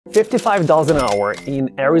$55 an hour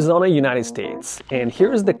in Arizona, United States. And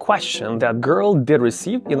here's the question that girl did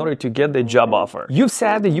receive in order to get the job offer. You've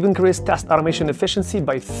said that you've increased test automation efficiency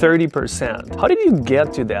by 30%. How did you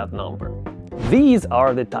get to that number? These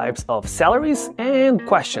are the types of salaries and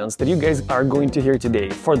questions that you guys are going to hear today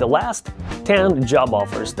for the last 10 job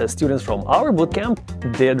offers that students from our bootcamp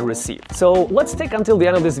did receive. So let's take until the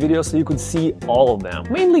end of this video so you could see all of them.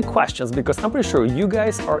 Mainly questions, because I'm pretty sure you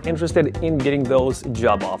guys are interested in getting those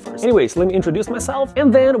job offers. Anyways, let me introduce myself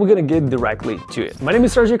and then we're gonna get directly to it. My name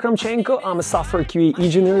is Sergey Kramchenko. I'm a software QA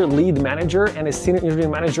engineer, lead manager, and a senior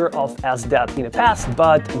engineering manager of SDET in the past.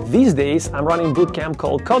 But these days, I'm running a bootcamp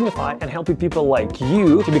called Codify and helping people like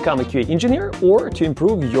you to become a QA engineer or to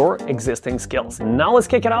improve your existing skills. Now let's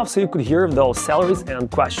kick it off so you could hear those salaries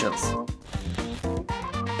and questions.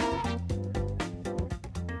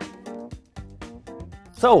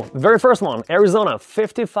 So, very first one, Arizona,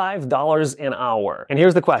 $55 an hour. And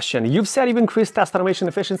here's the question. You've said you've increased test automation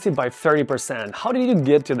efficiency by 30%. How did you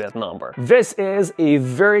get to that number? This is a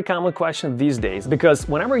very common question these days, because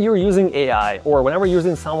whenever you're using AI or whenever you're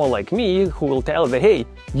using someone like me who will tell you that, hey,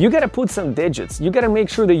 you gotta put some digits, you gotta make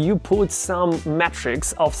sure that you put some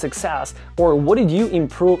metrics of success or what did you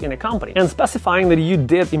improve in a company. And specifying that you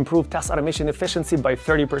did improve test automation efficiency by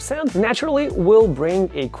 30% naturally will bring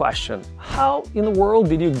a question. How in the world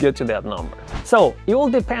did you get to that number? So it will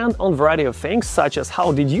depend on a variety of things, such as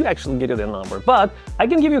how did you actually get to that number, but I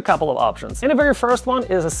can give you a couple of options. And the very first one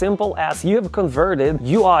is as simple as you have converted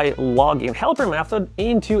UI login helper method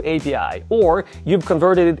into API, or you've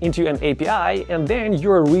converted it into an API and then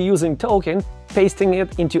you're reusing token, pasting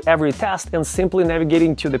it into every test and simply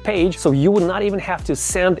navigating to the page, so you would not even have to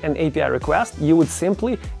send an API request, you would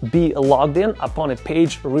simply be logged in upon a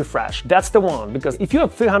page refresh. That's the one, because if you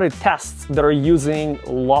have 300 tests that are using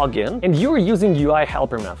login and you're using UI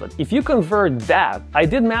helper method, if you convert that, I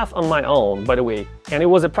did math on my own, by the way, and it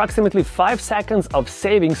was approximately 5 seconds of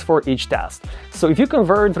savings for each test. So if you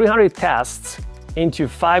convert 300 tests into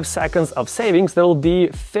 5 seconds of savings, that will be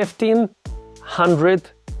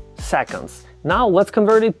 1,500 seconds. Now let's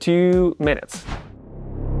convert it to minutes.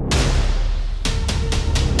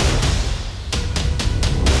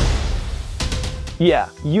 Yeah,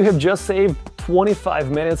 you have just saved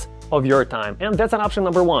 25 minutes of your time, and that's an option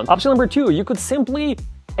number one. Option number two, you could simply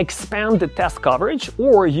expand the test coverage,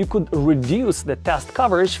 or you could reduce the test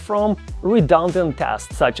coverage from redundant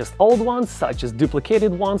tests, such as old ones, such as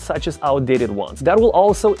duplicated ones, such as outdated ones. That will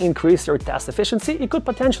also increase your test efficiency. It could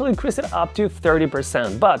potentially increase it up to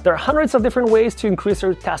 30%, but there are hundreds of different ways to increase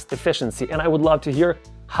your test efficiency, and I would love to hear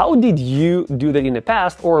how did you do that in the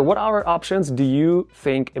past, or what other options do you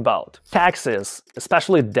think about? Taxes,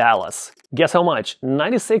 especially Dallas. Guess how much?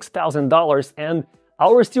 $96,000, and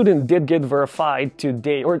our student did get verified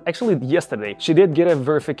today, or actually yesterday. She did get a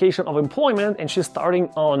verification of employment and she's starting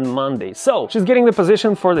on Monday. So she's getting the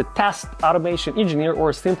position for the test automation engineer,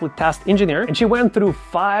 or simply test engineer, and she went through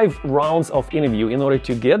 5 rounds of interview in order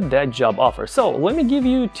to get that job offer. So let me give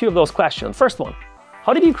you 2 of those questions. First one,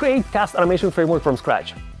 how did you create test automation framework from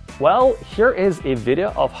scratch? Well, here is a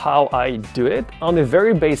video of how I do it on a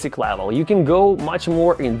very basic level. You can go much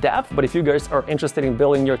more in depth, but if you guys are interested in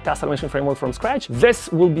building your test automation framework from scratch, this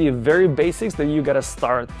will be a very basics that you gotta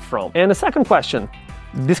start from. And the second question,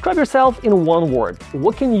 describe yourself in 1 word.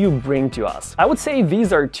 What can you bring to us? I would say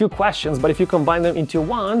these are 2 questions, but if you combine them into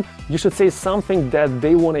one, you should say something that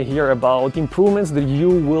they want to hear about, improvements that you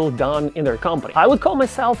will done in their company. I would call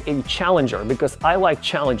myself a challenger because I like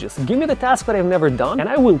challenges. Give me the task that I've never done and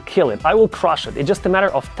I will kill it. I will crush it. It's just a matter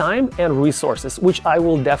of time and resources, which I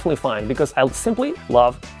will definitely find because I simply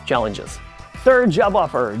love challenges. Third job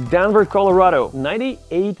offer, Denver, Colorado,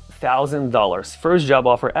 $98,000. First job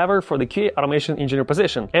offer ever for the QA automation engineer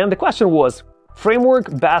position. And the question was,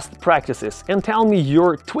 framework best practices, and tell me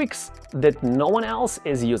your tweaks that no one else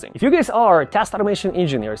is using. If you guys are test automation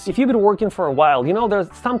engineers, if you've been working for a while, you know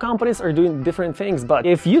there's some companies are doing different things, but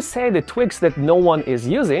if you say the tweaks that no one is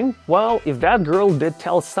using, well, if that girl did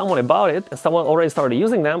tell someone about it and someone already started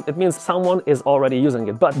using them, it means someone is already using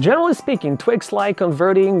it. But generally speaking, tweaks like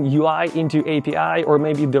converting UI into API, or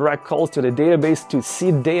maybe direct calls to the database to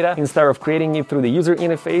seed data instead of creating it through the user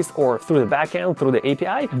interface or through the backend, through the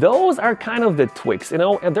API, those are kind of the tweaks, you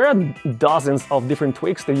know, and there are dozens of different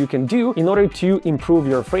tweaks that you can do in order to improve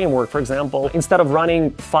your framework. For example, instead of running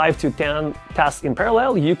 5 to 10 tasks in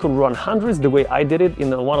parallel, you could run hundreds the way I did it in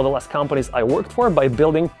one of the last companies I worked for by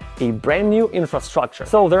building a brand new infrastructure.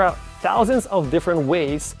 So there are thousands of different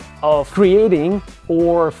ways of creating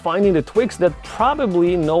or finding the tweaks that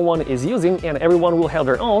probably no one is using, and everyone will have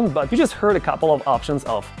their own, but you just heard a couple of options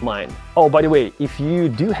of mine. Oh, by the way, if you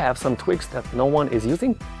do have some tweaks that no one is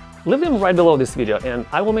using, leave them right below this video and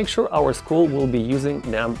I will make sure our school will be using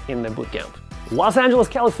them in the bootcamp. Los Angeles,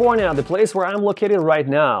 California, the place where I'm located right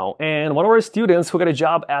now, and one of our students who got a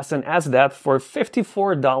job as an SDET for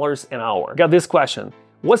 $54 an hour got this question.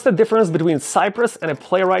 What's the difference between Cypress and a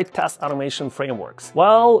Playwright test automation frameworks?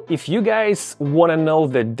 Well, if you guys want to know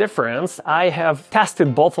the difference, I have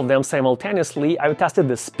tested both of them simultaneously. I've tested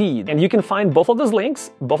the speed, and you can find both of those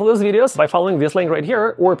links, both of those videos, by following this link right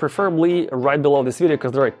here, or preferably right below this video,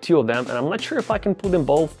 because there are two of them, and I'm not sure if I can put them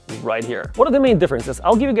both right here. What are the main differences?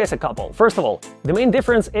 I'll give you guys a couple. First of all, the main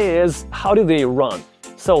difference is how do they run?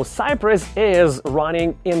 So Cypress is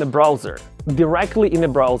running in the browser, directly in the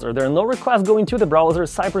browser. There are no requests going to the browser.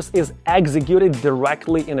 Cypress is executed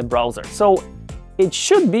directly in the browser. So it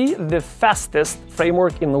should be the fastest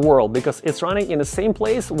framework in the world because it's running in the same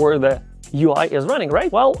place where the UI is running,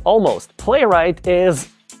 right? Well, almost. Playwright is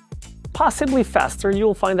possibly faster.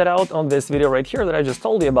 You'll find that out on this video right here that I just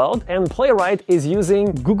told you about. And Playwright is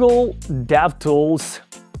using Google DevTools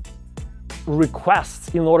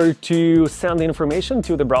requests in order to send the information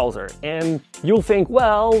to the browser. And you'll think,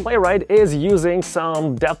 well, Playwright is using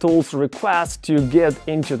some DevTools requests to get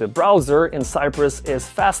into the browser and Cypress is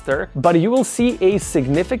faster, but you will see a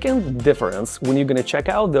significant difference when you're gonna check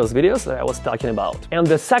out those videos that I was talking about. And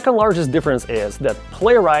the second largest difference is that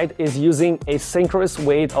Playwright is using asynchronous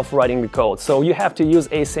way of writing the code. So you have to use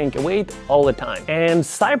async await all the time. And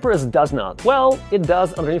Cypress does not. Well, it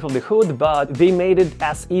does underneath of the hood, but they made it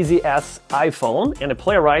as easy as iPhone, and a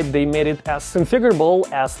Playwright, they made it as configurable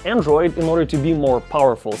as Android in order to be more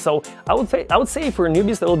powerful. So I would say for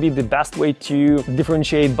newbies, that will be the best way to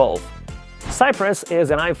differentiate both. Cypress is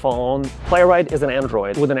an iPhone, Playwright is an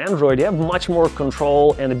Android. With an Android, you have much more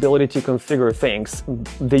control and ability to configure things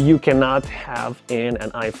that you cannot have in an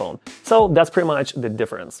iPhone. So that's pretty much the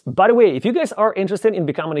difference. By the way, if you guys are interested in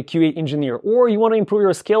becoming a QA engineer or you want to improve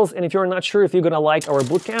your skills, and if you're not sure if you're gonna like our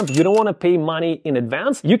bootcamp, you don't want to pay money in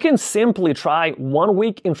advance, you can simply try 1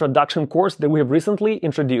 week introduction course that we have recently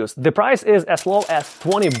introduced. The price is as low as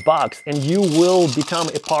 20 bucks and you will become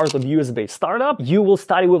a part of US-based startup. You will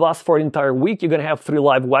study with us for an entire week. You're gonna have 3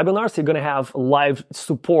 live webinars. You're gonna have live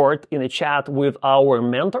support in a chat with our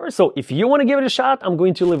mentors. So if you want to give it a shot, I'm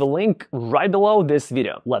going to leave a link right below this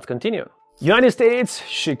video. Let's continue. United States,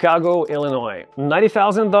 Chicago, Illinois,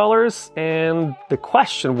 $90,000, and the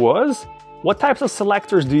question was, what types of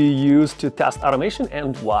selectors do you use to test automation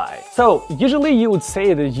and why? So usually you would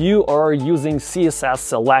say that you are using CSS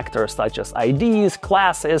selectors such as IDs,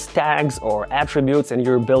 classes, tags, or attributes, and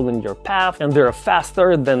you're building your path and they're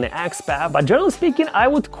faster than the XPath. But generally speaking, I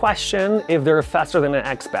would question if they're faster than an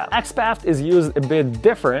XPath. XPath is used a bit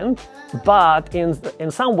different, but in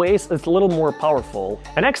some ways it's a little more powerful.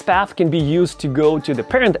 An XPath can be used to go to the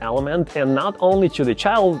parent element and not only to the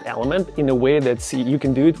child element in a way that you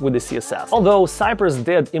can do it with the CSS. Although Cypress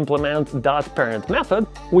did implement .parent method,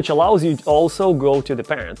 which allows you to also go to the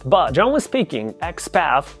parent. But generally speaking,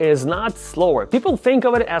 XPath is not slower. People think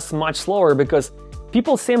of it as much slower because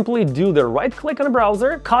people simply do the right click on the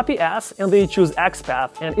browser, copy as, and they choose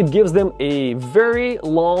XPath, and it gives them a very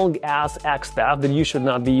long ass XPath that you should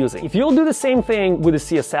not be using. If you'll do the same thing with the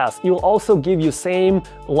CSS, it will also give you same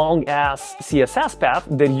long ass CSS path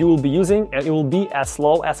that you will be using, and it will be as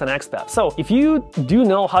slow as an XPath. So if you do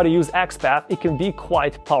know how to use XPath, it can be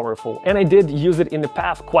quite powerful. And I did use it in the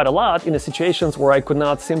past quite a lot in the situations where I could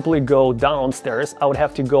not simply go downstairs. I would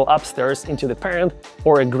have to go upstairs into the parent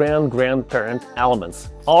or a grandparent element.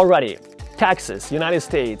 Alrighty, Texas, United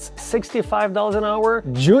States, $65 an hour,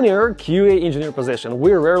 junior QA engineer position.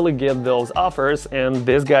 We rarely get those offers, and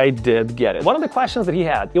this guy did get it. One of the questions that he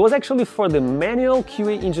had, it was actually for the manual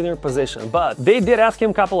QA engineer position, but they did ask him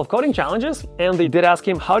a couple of coding challenges, and they did ask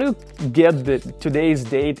him how to get the today's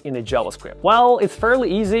date in a JavaScript. Well, it's fairly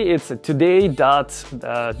easy. It's a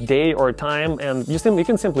today.day or time, and you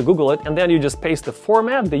can simply Google it, and then you just paste the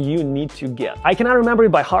format that you need to get. I cannot remember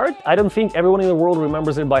it by heart. I don't think everyone in the world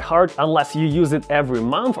remembers it by heart unless you use it every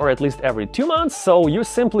month or at least every 2 months. So you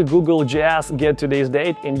simply Google JS get today's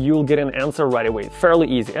date and you'll get an answer right away. Fairly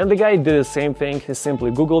easy. And the guy did the same thing. He simply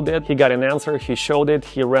Googled it, he got an answer, he showed it,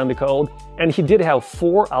 he ran the code, and he did have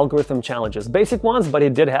 4 algorithm challenges. Basic ones, but he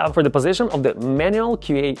did have for the position of the manual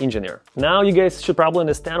QA engineer. Now you guys should probably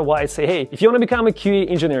understand why I say, hey, if you want to become a QA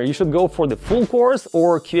engineer, you should go for the full course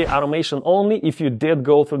or QA automation only if you did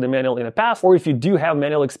go through the manual in the past, or if you do have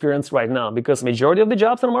manual experience right now, because majority of the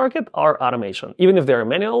jobs in the market are automation. Even if they're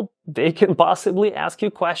manual, they can possibly ask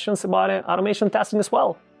you questions about automation testing as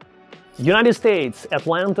well. United States,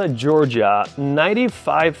 Atlanta, Georgia,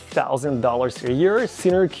 $95,000 a year,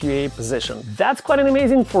 senior QA position. That's quite an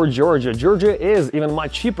amazing for Georgia. Georgia is even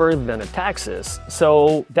much cheaper than Texas.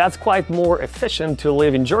 So that's quite more efficient to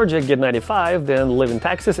live in Georgia, get 95, than live in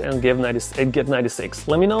Texas and get 96.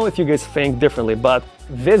 Let me know if you guys think differently, but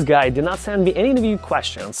this guy did not send me any interview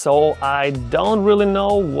questions, so I don't really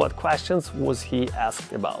know what questions was he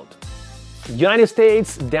asked about. United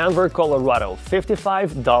States, Denver, Colorado,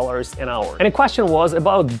 $55 an hour. And the question was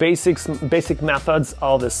about basic methods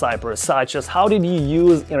of the Cypress, such as how did you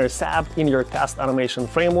use intercept in your test automation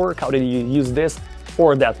framework? How did you use this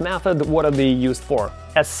or that method? What are they used for?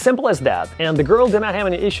 As simple as that. And the girl did not have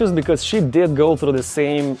any issues because she did go through the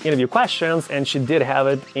same interview questions and she did have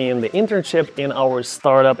it in the internship in our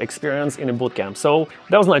startup experience in a bootcamp. So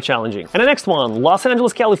that was not challenging. And the next one, Los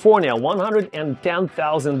Angeles, California,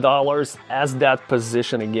 $110,000 as that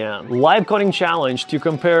position again. Live coding challenge to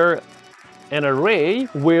compare an array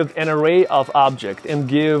with an array of objects and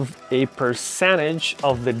give a percentage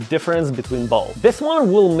of the difference between both. This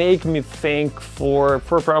one will make me think for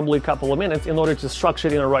probably a couple of minutes in order to structure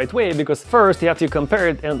it in the right way, because first you have to compare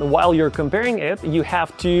it, and while you're comparing it, you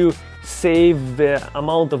have to save the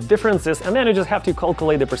amount of differences, and then you just have to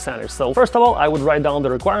calculate the percentage. So first of all, I would write down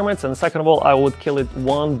the requirements, and second of all, I would kill it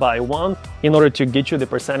one by one in order to get you the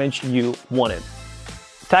percentage you wanted.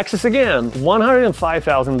 Taxes again,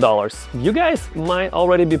 $105,000. You guys might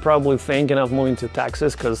already be probably thinking of moving to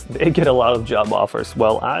Texas because they get a lot of job offers.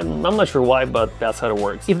 Well, I'm not sure why, but that's how it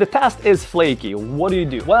works. If the test is flaky, what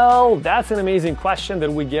do? Well, that's an amazing question that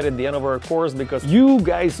we get at the end of our course, because you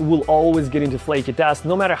guys will always get into flaky tests.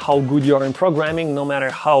 No matter how good you are in programming, no matter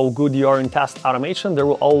how good you are in test automation, there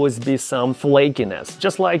will always be some flakiness,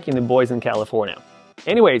 just like in the boys in California.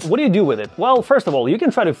 Anyways, what do you do with it? Well, first of all, you can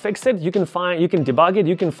try to fix it, you can debug it,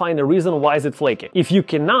 you can find a reason why is it flaky. If you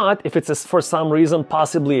cannot, if it's for some reason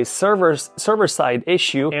possibly a server-side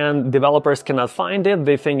issue and developers cannot find it,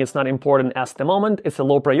 they think it's not important at the moment, it's a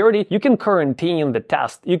low priority, you can quarantine the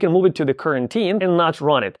test. You can move it to the quarantine and not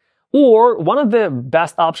run it. Or one of the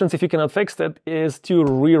best options if you cannot fix it is to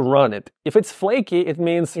rerun it. If it's flaky, it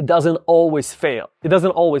means it doesn't always fail. It doesn't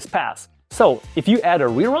always pass. So if you add a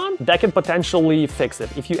rerun, that can potentially fix it.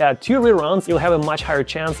 If you add 2 reruns, you'll have a much higher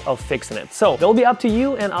chance of fixing it. So it'll be up to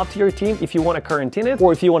you and up to your team if you want to quarantine it,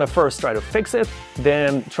 or if you want to first try to fix it,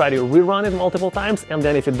 then try to rerun it multiple times. And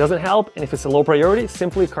then if it doesn't help, and if it's a low priority,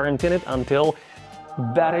 simply quarantine it until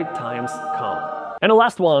better times come. And the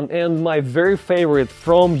last one, and my very favorite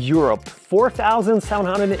from Europe,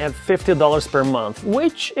 $4,750 per month,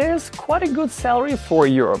 which is quite a good salary for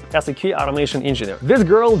Europe as a QA automation engineer. This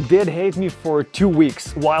girl did hate me for 2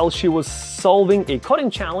 weeks while she was solving a coding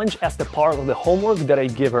challenge as the part of the homework that I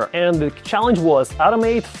give her. And the challenge was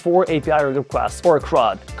automate 4 API requests, or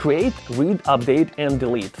CRUD, create, read, update, and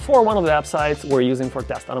delete, for one of the websites we're using for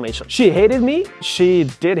test automation. She hated me. She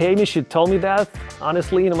did hate me. She told me that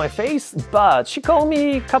honestly in my face, but she called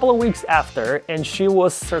me a couple of weeks after and she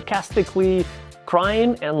was sarcastically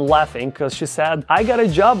crying and laughing because she said, I got a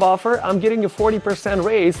job offer, I'm getting a 40%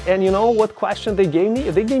 raise, and you know what question they gave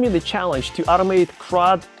me? They gave me the challenge to automate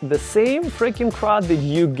CRUD, the same freaking CRUD that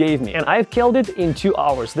you gave me, and I've killed it in 2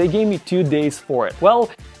 hours. They gave me 2 days for it.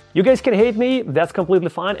 Well, you guys can hate me, that's completely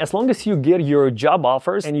fine. As long as you get your job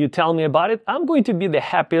offers and you tell me about it, I'm going to be the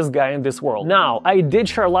happiest guy in this world. Now, I did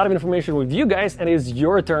share a lot of information with you guys, and it's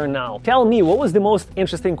your turn now. Tell me, what was the most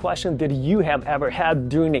interesting question that you have ever had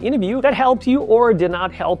during the interview that helped you or did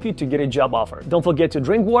not help you to get a job offer? Don't forget to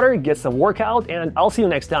drink water, get some workout, and I'll see you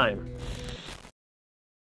next time.